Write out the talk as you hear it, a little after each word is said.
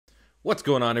What's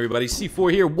going on, everybody?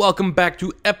 C4 here. Welcome back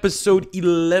to episode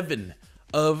 11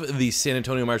 of the San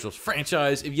Antonio Marshals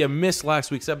franchise. If you missed last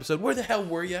week's episode, where the hell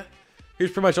were you? Here's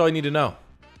pretty much all you need to know.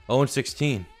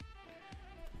 0-16.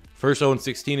 First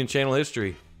 0-16 in channel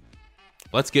history.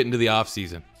 Let's get into the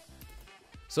offseason.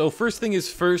 So first thing is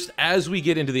first, as we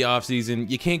get into the offseason,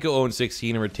 you can't go 0-16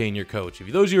 and retain your coach.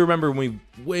 If those of you remember when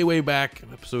we, way back,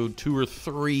 episode 2 or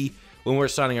 3, when we were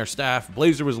signing our staff,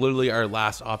 Blazer was literally our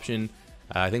last option.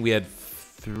 I think we had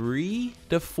 3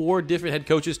 to 4 different head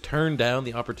coaches turn down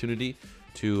the opportunity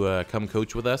to come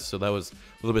coach with us, so that was a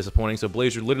little disappointing. So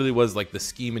Blazer literally was like the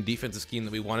scheme and defensive scheme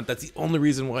that we wanted. That's the only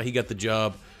reason why he got the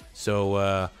job.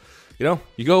 So, you know,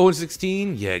 you go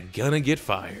 0-16, you're gonna get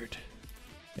fired.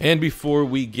 And before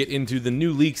we get into the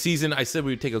new league season, I said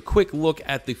we would take a quick look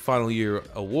at the final year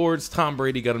awards. Tom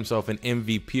Brady got himself an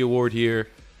MVP award here.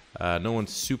 No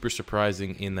one's super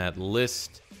surprising in that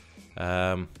list.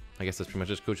 I guess that's pretty much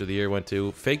just Coach of the Year went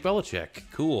to fake Belichick.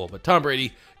 Cool. But Tom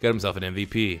Brady got himself an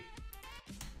MVP. In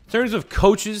terms of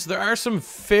coaches, there are some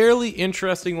fairly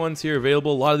interesting ones here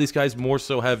available. A lot of these guys more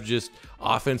so have just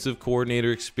offensive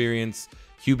coordinator experience,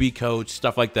 QB coach,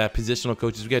 stuff like that, positional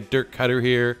coaches. We got Dirk Cutter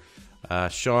here,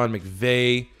 Sean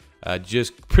McVay,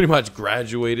 just pretty much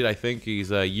graduated. I think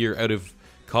he's a year out of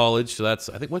college. So that's,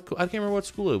 I can't remember what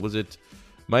school it was. It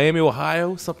Miami,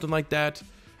 Ohio, something like that.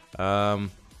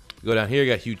 Go down here, we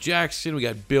got Hugh Jackson, we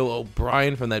got Bill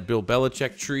O'Brien from that Bill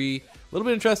Belichick tree. A little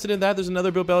bit interested in that. There's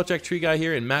another Bill Belichick tree guy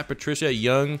here, and Matt Patricia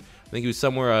Young. I think he was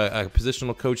somewhere a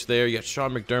positional coach there. You got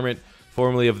Sean McDermott,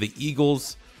 formerly of the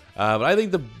Eagles. But I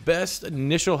think the best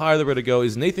initial hire that we're going to go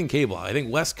is Nathan Cable. I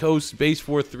think West Coast, base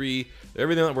 4-3,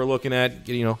 everything that we're looking at,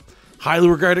 you know, highly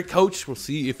regarded coach. We'll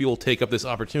see if he will take up this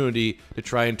opportunity to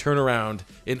try and turn around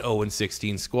an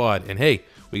 0-16 squad. And hey,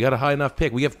 we got a high enough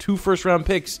pick. We have 2 first-round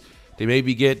picks to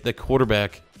maybe get the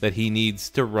quarterback that he needs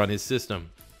to run his system.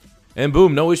 And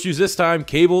boom, no issues this time.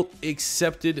 Cable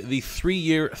accepted the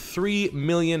 3-year, $3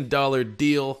 million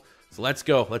deal. So let's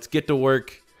go. Let's get to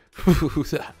work.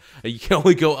 You can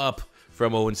only go up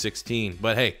from 0-16.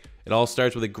 But hey, it all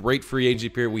starts with a great free agency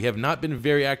period. We have not been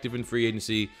very active in free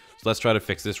agency, so let's try to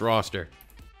fix this roster.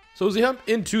 So as we jump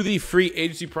into the free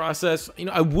agency process, you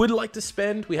know, I would like to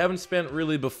spend. We haven't spent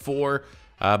really before.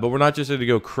 But we're not just going to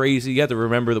go crazy. You have to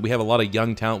remember that we have a lot of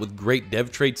young talent with great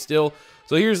dev traits still.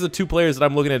 So here's the 2 players that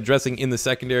I'm looking at addressing in the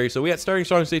secondary. So we got starting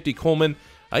strong safety Coleman.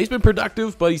 He's been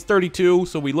productive, but he's 32.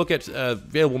 So we look at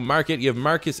available market. You have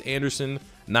Marcus Anderson,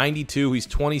 92. He's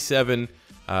 27.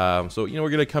 So, you know, we're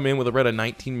going to come in with around a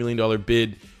 $19 million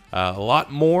bid. A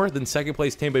lot more than second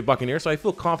place Tampa Bay Buccaneers. So I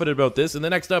feel confident about this. And then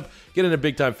next up, getting a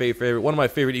big-time favorite. One of my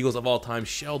favorite Eagles of all time,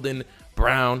 Sheldon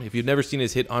Brown. If you've never seen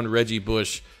his hit on Reggie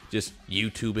Bush, just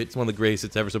YouTube it. It's one of the greatest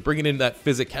hits ever. So bringing in that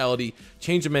physicality,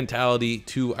 change of mentality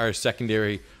to our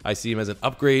secondary. I see him as an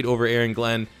upgrade over Aaron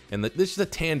Glenn. And this is a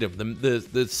tandem.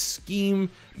 The scheme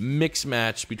mix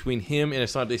match between him and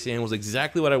Asante Samuel was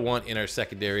exactly what I want in our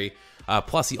secondary.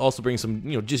 Plus, he also brings some,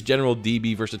 you know, just general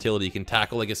DB versatility. He can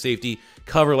tackle like a safety,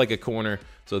 cover like a corner.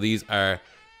 So these are,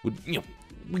 you know,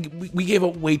 we gave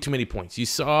up way too many points. You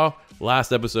saw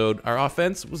last episode, our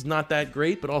offense was not that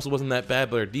great, but also wasn't that bad.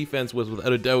 But our defense was,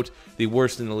 without a doubt, the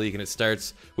worst in the league, and it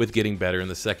starts with getting better in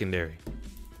the secondary.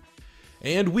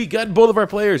 And we got both of our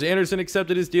players. Anderson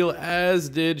accepted his deal, as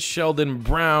did Sheldon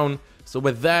Brown. So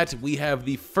with that, we have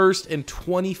the 1st and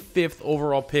 25th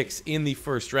overall picks in the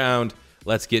first round.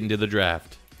 Let's get into the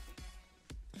draft.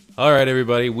 All right,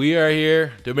 everybody, we are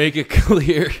here to make it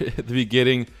clear at the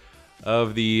beginning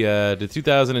of the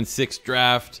 2006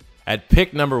 draft at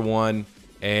pick number 1,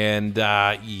 and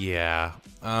yeah,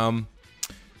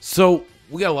 so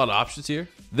we got a lot of options here.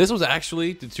 This was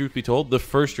actually, the truth be told, the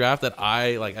first draft that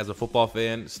I, like, as a football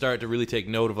fan, started to really take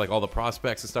note of, like, all the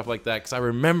prospects and stuff like that, because I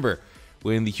remember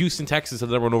when the Houston Texans had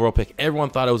the #1 overall pick, everyone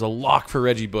thought it was a lock for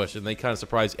Reggie Bush, and they kind of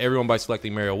surprised everyone by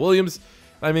selecting Mario Williams.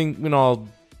 I mean, when all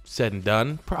said and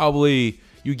done, probably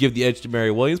you give the edge to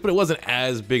Mario Williams, but it wasn't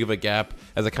as big of a gap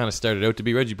as it kind of started out to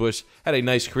be. Reggie Bush had a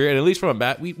nice career, and at least from a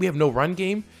bat, we have no run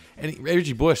game, and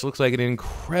Reggie Bush looks like an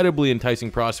incredibly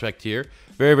enticing prospect here.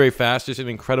 Very, very fast, just an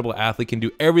incredible athlete, can do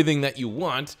everything that you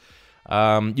want.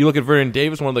 You look at Vernon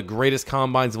Davis, one of the greatest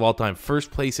combines of all time,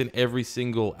 first place in every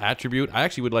single attribute. I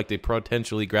actually would like to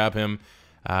potentially grab him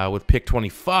with pick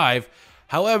 25.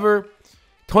 However,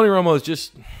 Tony Romo is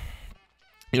just,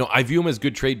 you know, I view him as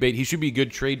good trade bait. He should be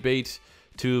good trade bait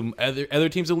to other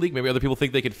teams in the league. Maybe other people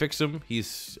think they could fix him.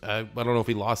 He's I don't know if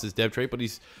he lost his dev trait, but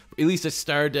he's at least a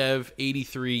star dev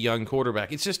 83 young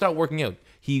quarterback. It's just not working out.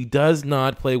 He does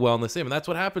not play well in the sim, and that's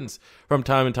what happens from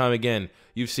time and time again.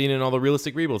 You've seen it in all the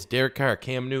realistic rebuilds. Derek Carr,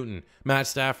 Cam Newton, Matt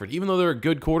Stafford. Even though they're a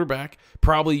good quarterback,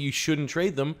 probably you shouldn't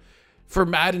trade them. For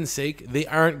Madden's sake, they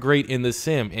aren't great in the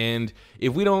sim. And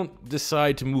if we don't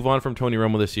decide to move on from Tony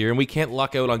Romo this year, and we can't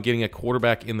luck out on getting a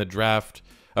quarterback in the draft,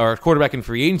 or a quarterback in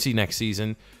free agency next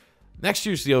season, next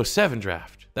year's the 07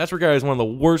 draft. That's regarded as one of the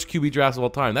worst QB drafts of all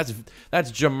time. That's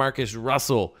Jamarcus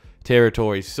Russell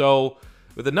territory. So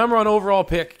with the #1 overall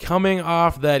pick, coming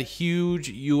off that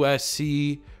huge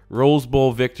USC Rose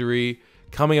Bowl victory,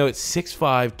 coming out at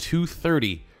 6'5",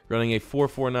 230, running a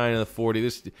 4.49 in the 40.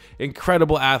 This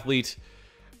incredible athlete.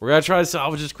 We're going to try to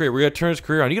salvage his career. We're going to turn his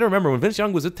career on. You got to remember, when Vince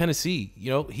Young was at Tennessee, you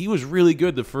know, he was really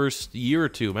good the first year or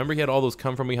two. Remember, he had all those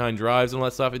come-from-behind drives and all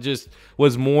that stuff. It just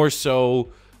was more so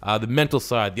the mental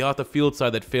side, the off-the-field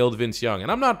side that failed Vince Young.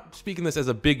 And I'm not speaking this as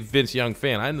a big Vince Young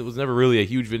fan. I was never really a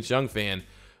huge Vince Young fan.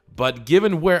 But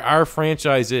given where our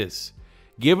franchise is,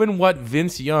 given what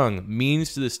Vince Young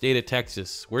means to the state of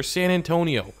Texas, we're San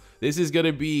Antonio. This is going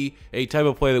to be a type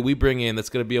of play that we bring in that's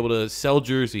going to be able to sell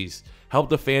jerseys, help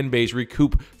the fan base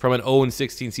recoup from an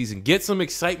 0-16 season, get some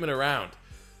excitement around.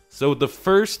 So the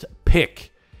first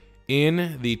pick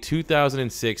in the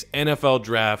 2006 NFL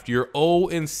Draft, your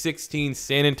 0-16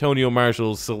 San Antonio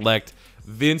Marshals select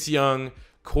Vince Young,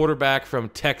 quarterback from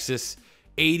Texas,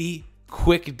 80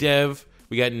 quick dev.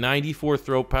 We got 94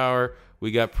 throw power.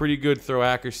 We got pretty good throw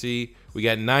accuracy. We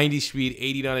got 90 speed,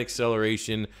 89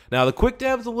 acceleration. Now, the quick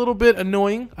dev's a little bit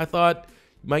annoying. I thought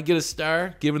he might get a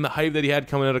star, given the hype that he had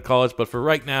coming out of college. But for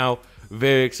right now,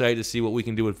 very excited to see what we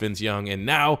can do with Vince Young. And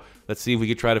now, let's see if we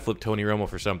can try to flip Tony Romo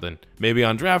for something. Maybe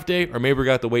on draft day, or maybe we're going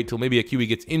to have to wait till maybe a QB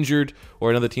gets injured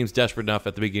or another team's desperate enough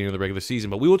at the beginning of the regular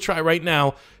season. But we will try right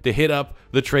now to hit up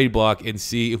the trade block and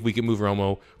see if we can move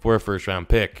Romo for a first-round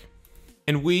pick.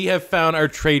 And we have found our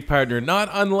trade partner, not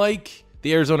unlike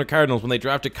the Arizona Cardinals when they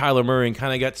drafted Kyler Murray and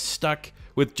kind of got stuck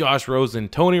with Josh Rosen.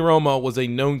 Tony Romo was a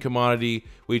known commodity.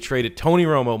 We traded Tony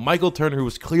Romo. Michael Turner, who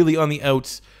was clearly on the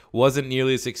outs, wasn't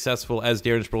nearly as successful as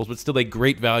Darren Sproles, but still a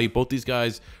great value. Both these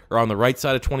guys are on the right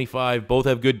side of 25. Both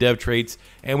have good dev traits.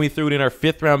 And we threw it in our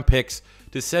 5th-round picks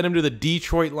to send him to the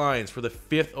Detroit Lions for the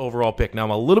 5th overall pick. Now,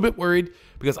 I'm a little bit worried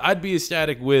because I'd be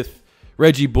ecstatic with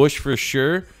Reggie Bush for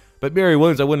sure. But Mary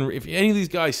Williams, I wouldn't. If any of these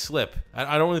guys slip,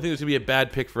 I don't really think it's gonna be a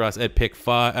bad pick for us at pick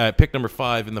number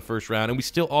 5 in the first round, and we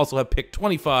still also have pick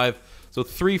 25. So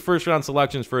 3 first-round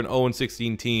selections for an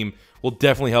 0-16 team will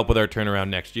definitely help with our turnaround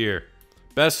next year.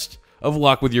 Best of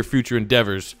luck with your future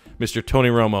endeavors, Mr. Tony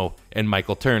Romo and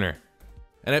Michael Turner.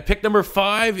 And at pick number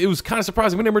 5, it was kind of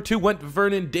surprising. Pick number 2 went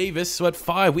Vernon Davis. So at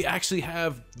 5, we actually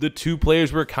have the 2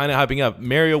 players we're kind of hyping up,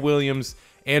 Mario Williams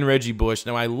and Reggie Bush.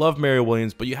 Now, I love Mario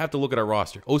Williams, but you have to look at our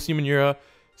roster. Osi Manura,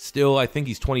 still, I think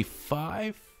he's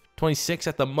 25, 26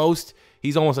 at the most.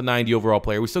 He's almost a 90 overall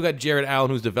player. We still got Jared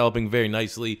Allen, who's developing very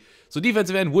nicely. So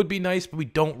defensive end would be nice, but we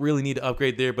don't really need to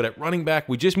upgrade there. But at running back,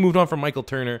 we just moved on from Michael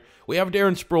Turner. We have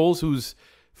Darren Sproles, who's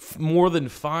more than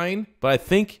fine. But I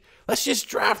think let's just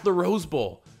draft the Rose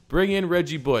Bowl. Bring in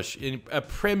Reggie Bush, a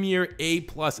premier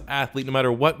A-plus athlete, no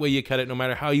matter what way you cut it, no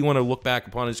matter how you want to look back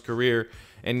upon his career.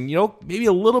 And, you know, maybe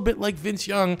a little bit like Vince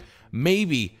Young,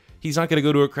 maybe he's not going to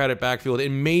go to a crowded backfield,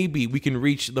 and maybe we can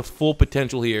reach the full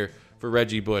potential here for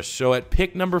Reggie Bush. So at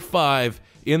pick number 5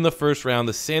 in the first round,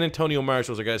 the San Antonio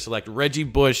Marshals are going to select Reggie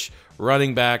Bush,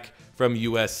 running back from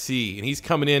USC. And he's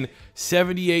coming in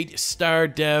 78 star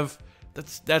dev.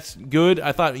 That's good.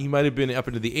 I thought he might have been up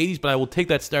into the 80s, but I will take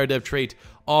that star dev trait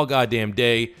all goddamn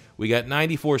day. We got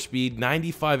 94 speed,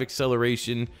 95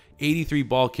 acceleration, 83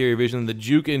 ball carrier vision. The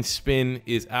juke and spin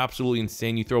is absolutely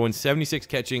insane. You throw in 76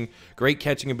 catching, great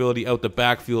catching ability out the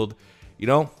backfield. You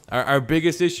know, our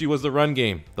biggest issue was the run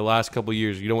game the last couple of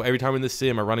years. You know, every time in the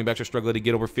sim, our running backs are struggling to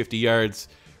get over 50 yards.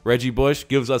 Reggie Bush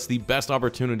gives us the best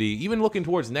opportunity, even looking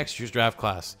towards next year's draft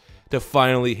class, to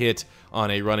finally hit on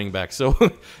a running back. So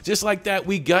just like that,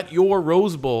 we got your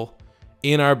Rose Bowl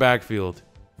in our backfield.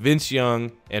 Vince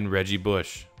Young and Reggie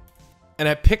Bush. And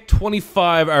at pick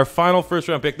 25, our final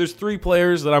first-round pick, there's 3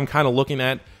 players that I'm kind of looking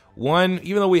at. One,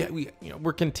 even though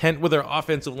we're content with our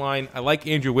offensive line, I like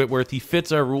Andrew Whitworth. He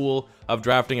fits our rule of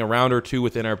drafting a round or 2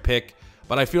 within our pick.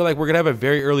 But I feel like we're going to have a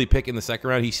very early pick in the 2nd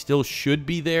round. He still should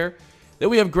be there. Then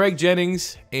we have Greg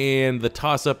Jennings and the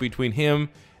toss-up between him,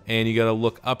 and you got to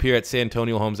look up here at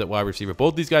Santonio Holmes at wide receiver.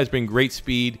 Both these guys bring great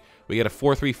speed. We got a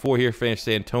 4.34 here for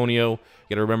Santonio. You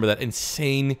got to remember that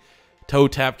insane toe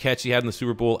tap catch he had in the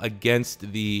Super Bowl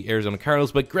against the Arizona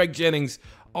Cardinals. But Greg Jennings,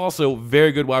 also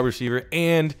very good wide receiver,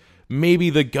 and maybe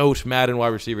the GOAT Madden wide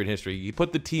receiver in history. You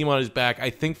put the team on his back. I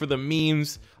think for the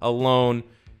memes alone,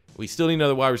 we still need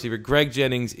another wide receiver. Greg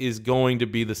Jennings is going to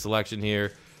be the selection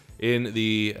here in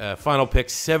the final pick.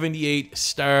 78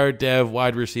 star dev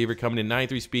wide receiver coming in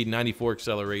 93 speed, 94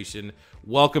 acceleration.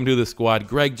 Welcome to the squad.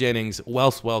 Greg Jennings,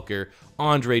 Wes Welker,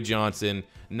 Andre Johnson,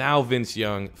 now Vince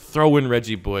Young, throw in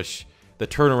Reggie Bush. The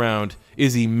turnaround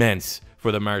is immense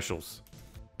for the Marshalls.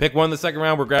 Pick 1 in the second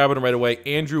round. We're grabbing him right away.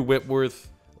 Andrew Whitworth,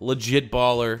 legit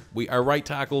baller. Our right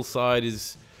tackle side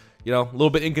is, a little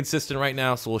bit inconsistent right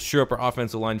now, so we'll shore up our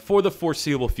offensive line for the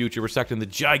foreseeable future. We're selecting the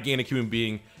gigantic human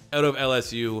being out of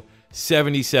LSU,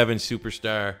 77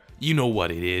 superstar. You know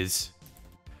what it is.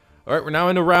 All right, we're now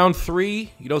into round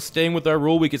 3. Staying with our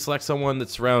rule, we could select someone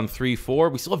that's round 3, 4.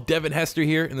 We still have Devin Hester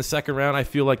here in the second round. I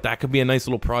feel like that could be a nice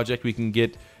little project we can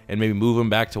get and maybe move him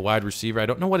back to wide receiver. I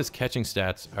don't know what his catching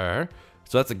stats are,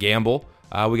 so that's a gamble.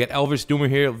 We got Elvis Doomer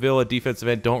here at Villa, defensive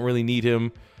end. Don't really need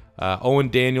him. Owen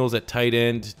Daniels at tight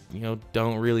end.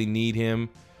 Don't really need him.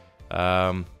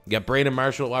 You got Brandon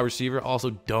Marshall at wide receiver.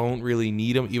 Also don't really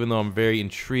need him, even though I'm very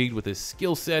intrigued with his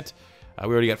skill set. We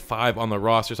already got 5 on the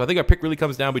roster. So I think our pick really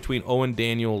comes down between Owen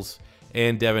Daniels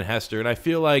and Devin Hester. And I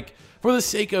feel like for the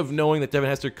sake of knowing that Devin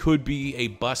Hester could be a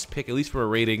bust pick, at least for a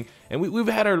rating, and we've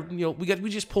had our, we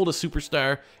just pulled a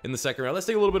superstar in the second round. Let's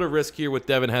take a little bit of risk here with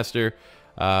Devin Hester.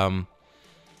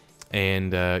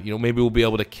 Maybe we'll be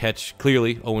able to catch,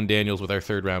 clearly, Owen Daniels with our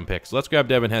third round pick. So let's grab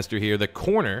Devin Hester here, the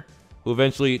corner who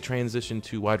eventually transitioned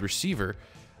to wide receiver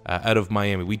out of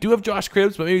Miami. We do have Josh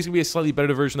Cribbs, but maybe he's going to be a slightly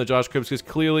better version of Josh Cribbs because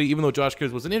clearly, even though Josh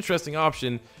Cribbs was an interesting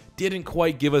option, didn't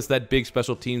quite give us that big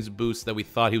special teams boost that we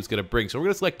thought he was going to bring. So we're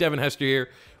going to select Devin Hester here.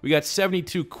 We got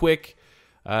 72 quick,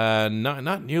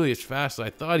 not nearly as fast as I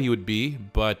thought he would be,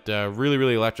 but really,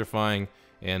 really electrifying.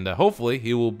 And hopefully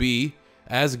he will be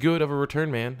as good of a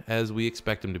return man as we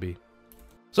expect him to be.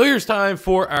 So here's time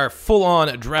for our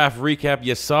full-on draft recap.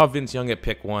 You saw Vince Young at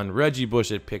pick 1, Reggie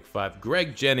Bush at pick 5,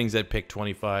 Greg Jennings at pick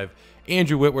 25,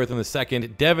 Andrew Whitworth in the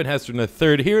second, Devin Hester in the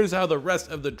third. Here's how the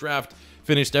rest of the draft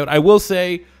finished out. I will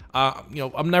say,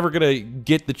 I'm never going to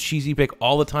get the cheesy pick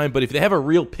all the time, but if they have a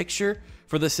real picture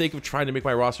for the sake of trying to make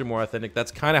my roster more authentic,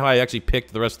 that's kind of how I actually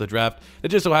picked the rest of the draft. It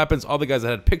just so happens all the guys that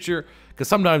had a picture, because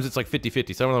sometimes it's like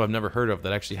 50-50. Some of them I've never heard of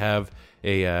that actually have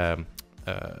a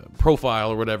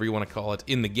profile or whatever you want to call it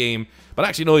in the game, but I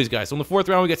actually know these guys. So in the 4th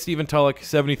round, we got Stephen Tulloch,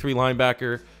 73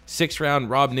 linebacker. 6th round,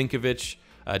 Rob Ninkovich,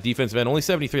 defensive end, only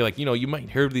 73. Like, you might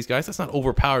hear of these guys. That's not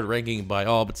overpowered ranking by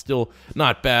all, but still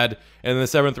not bad. And in the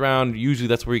 7th round, usually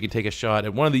that's where you can take a shot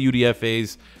at one of the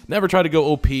UDFAs. Never try to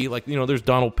go OP. Like, there's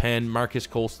Donald Penn, Marcus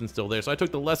Colston still there. So I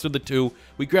took the lesser of the two.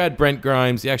 We grabbed Brent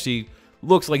Grimes. He actually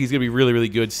looks like he's going to be really, really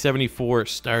good. 74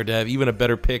 star dev, even a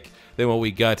better pick than what we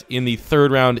got in the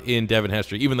 3rd round in Devin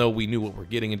Hester, even though we knew what we're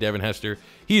getting in Devin Hester.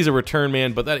 He's a return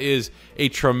man, but that is a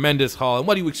tremendous haul. And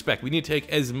what do you expect? We need to take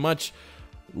as much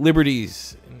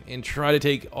liberties and try to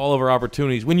take all of our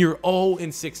opportunities when you're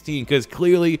 0-16, because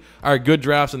clearly our good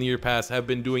drafts in the year past have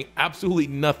been doing absolutely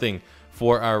nothing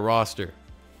for our roster.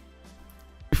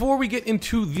 Before we get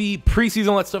into the preseason,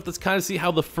 all that stuff, let's kind of see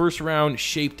how the first round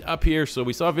shaped up here. So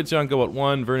we saw Vince Young go at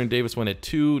 1, Vernon Davis went at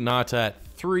 2, Nata at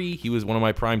 3. He was one of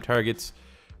my prime targets.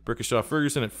 Brickashaw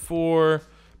Ferguson at 4,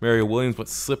 Mario Williams but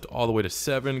slipped all the way to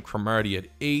 7, Cromartie at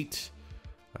 8,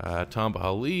 Tom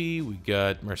Bahali. We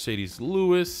got Mercedes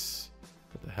Lewis.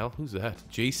 What the hell? Who's that?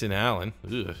 Jason Allen.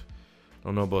 Ugh.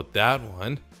 Don't know about that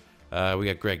one. We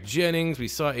got Greg Jennings. We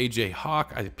saw AJ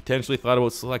Hawk. I potentially thought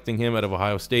about selecting him out of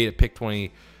Ohio State at pick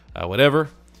 20, whatever.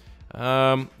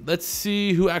 Let's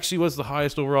see who actually was the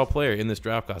highest overall player in this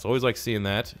draft class. Always like seeing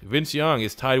that. Vince Young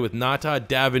is tied with Nata,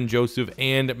 Davin Joseph,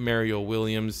 and Mario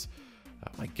Williams.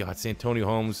 Oh my God, Santonio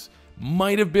Holmes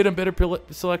might have been a better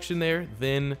selection there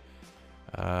than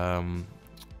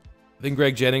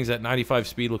Greg Jennings at 95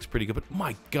 speed. Looks pretty good, but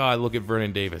my God, look at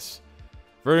Vernon Davis.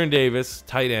 Vernon Davis,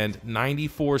 tight end,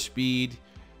 94 speed.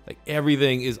 Like,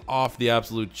 everything is off the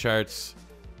absolute charts.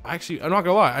 Actually, I'm not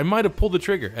gonna lie, I might have pulled the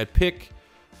trigger at pick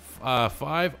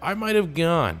 5. I might have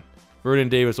gone Vernon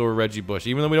Davis over Reggie Bush,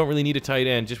 even though we don't really need a tight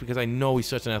end, just because I know he's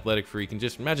such an athletic freak. And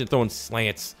just imagine throwing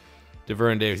slants to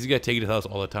Vernon Davis. He's got to take it to the house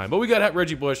all the time. But we got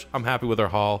Reggie Bush. I'm happy with our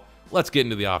haul. Let's get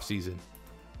into the offseason.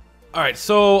 All right,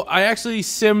 so I actually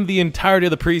simmed the entirety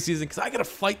of the preseason because I got a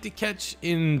flight to catch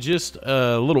in just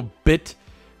a little bit.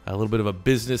 A little bit of a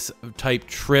business type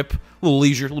trip, a little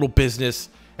leisure, a little business,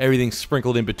 everything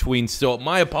sprinkled in between. So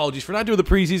my apologies for not doing the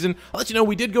preseason. I'll let you know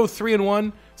we did go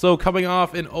 3-1. So coming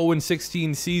off an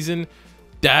 0-16 season,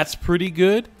 that's pretty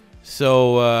good.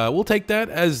 So we'll take that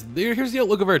as here's the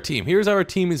outlook of our team. Here's how our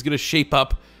team is going to shape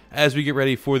up as we get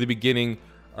ready for the beginning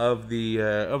of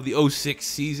the 06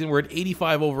 season. We're at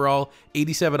 85 overall,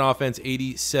 87 offense,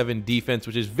 87 defense,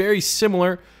 which is very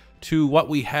similar to what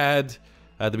we had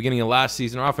at the beginning of last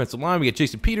season. Our offensive line, we get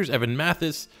Jason Peters, Evan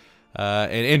Mathis,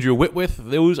 and Andrew Whitworth.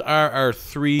 Those are our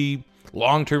 3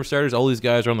 long-term starters. All these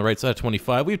guys are on the right side of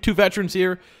 25. We have 2 veterans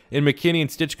here in McKinney and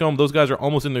Stitchcomb. Those guys are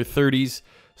almost in their 30s.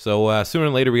 So sooner or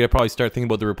later, we got to probably start thinking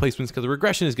about the replacements because the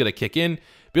regression is going to kick in.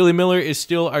 Billy Miller is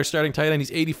still our starting tight end.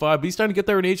 He's 85, but he's starting to get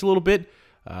there in age a little bit.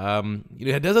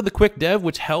 He does have the quick dev,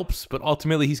 which helps, but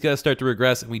ultimately he's got to start to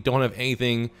regress, and we don't have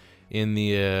anything in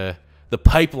the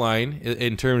pipeline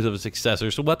in terms of a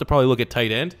successor. So we'll have to probably look at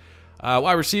tight end.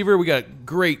 Wide receiver, we got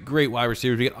great wide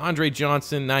receivers. We got Andre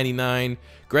Johnson, 99.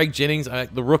 Greg Jennings,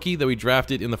 the rookie that we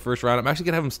drafted in the first round. I'm actually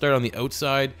going to have him start on the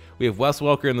outside. We have Wes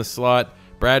Welker in the slot.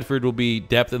 Bradford will be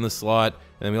depth in the slot.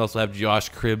 And then we also have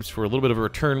Josh Cribbs for a little bit of a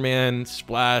return man,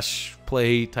 splash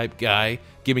play type guy,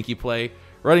 gimmicky play.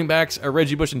 Running backs are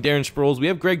Reggie Bush and Darren Sproles. We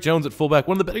have Greg Jones at fullback,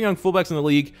 one of the better young fullbacks in the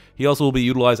league. He also will be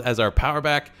utilized as our power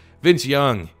back. Vince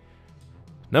Young,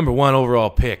 #1 overall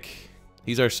pick.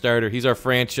 He's our starter. He's our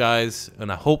franchise.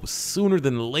 And I hope sooner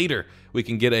than later we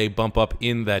can get a bump up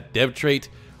in that dev trait.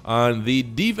 On the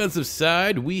defensive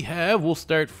side, we'll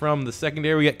start from the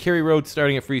secondary. We got Kerry Rhodes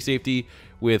starting at free safety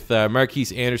with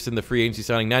Marquise Anderson, the free agency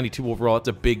signing, 92 overall. It's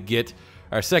a big get.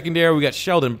 Our secondary, we got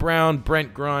Sheldon Brown,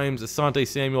 Brent Grimes, Asante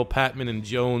Samuel, Patman, and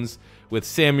Jones, with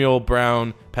Samuel,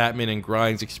 Brown, Patman, and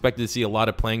Grimes expected to see a lot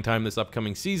of playing time this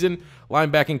upcoming season.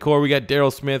 Linebacking core, we got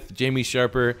Daryl Smith, Jamie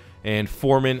Sharper, and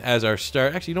Foreman as our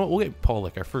start. Actually, you know what? We'll get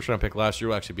Pollock, our first-round pick last year,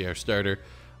 will actually be our starter.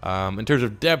 In terms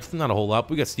of depth, not a whole lot.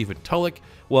 We got Stephen Tulloch,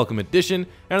 welcome addition.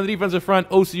 And on the defensive front,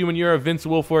 Osi Umenyiora, Vince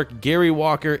Wilfork, Gary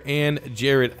Walker, and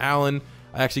Jared Allen.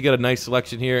 I actually got a nice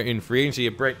selection here in free agency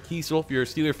of Brett Kiesel. If you're a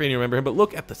Steeler fan, you remember him. But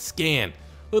look at the scan.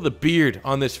 Look at the beard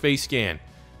on this face scan.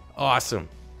 Awesome.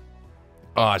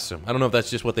 Awesome. I don't know if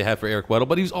that's just what they had for Eric Weddle,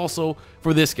 but he's also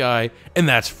for this guy, and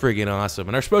that's friggin' awesome.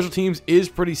 And our special teams is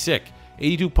pretty sick.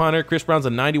 82 punter, Chris Brown's a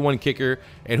 91 kicker.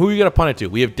 And who are you going to punt it to?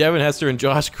 We have Devin Hester and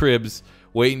Josh Cribbs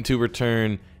waiting to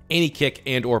return any kick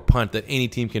and or punt that any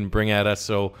team can bring at us.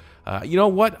 So, you know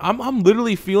what? I'm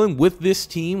literally feeling with this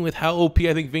team, with how OP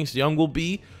I think Vince Young will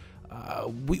be,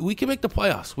 we can make the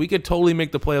playoffs. We could totally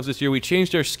make the playoffs this year. We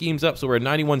changed our schemes up, so we're a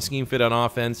 91 scheme fit on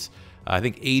offense. I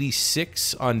think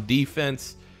 86 on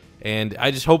defense. And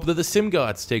I just hope that the sim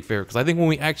gods take favor, because I think when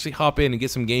we actually hop in and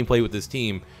get some gameplay with this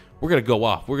team, we're going to go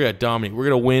off. We're going to dominate. We're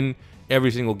going to win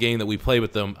every single game that we play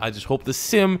with them. I just hope the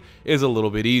sim is a little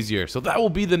bit easier. So that will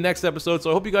be the next episode. So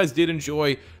I hope you guys did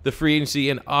enjoy the free agency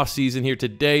and off-season here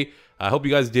today. I hope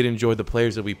you guys did enjoy the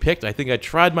players that we picked. I think I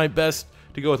tried my best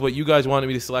to go with what you guys wanted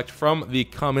me to select from the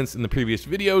comments in the previous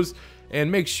videos. And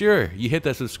make sure you hit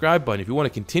that subscribe button if you want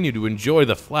to continue to enjoy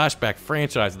the flashback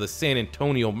franchise of the San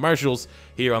Antonio Marshals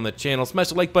here on the channel. Smash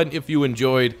the like button if you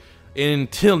enjoyed.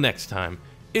 Until next time,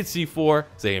 it's C4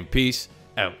 saying peace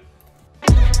out.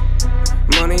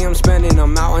 Money I'm spending,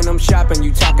 I'm out and I'm shopping.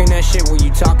 You talking that shit, well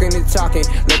you talking and talking.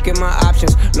 Look at my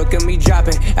options, look at me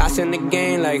dropping. Ass in the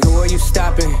game, like who are you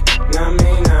stopping? Not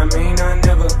me, not me, not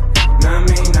never. Not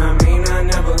me, not me, not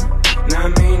never.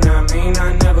 Not me, not me,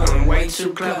 not never. I'm way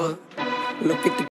too clever. Look at the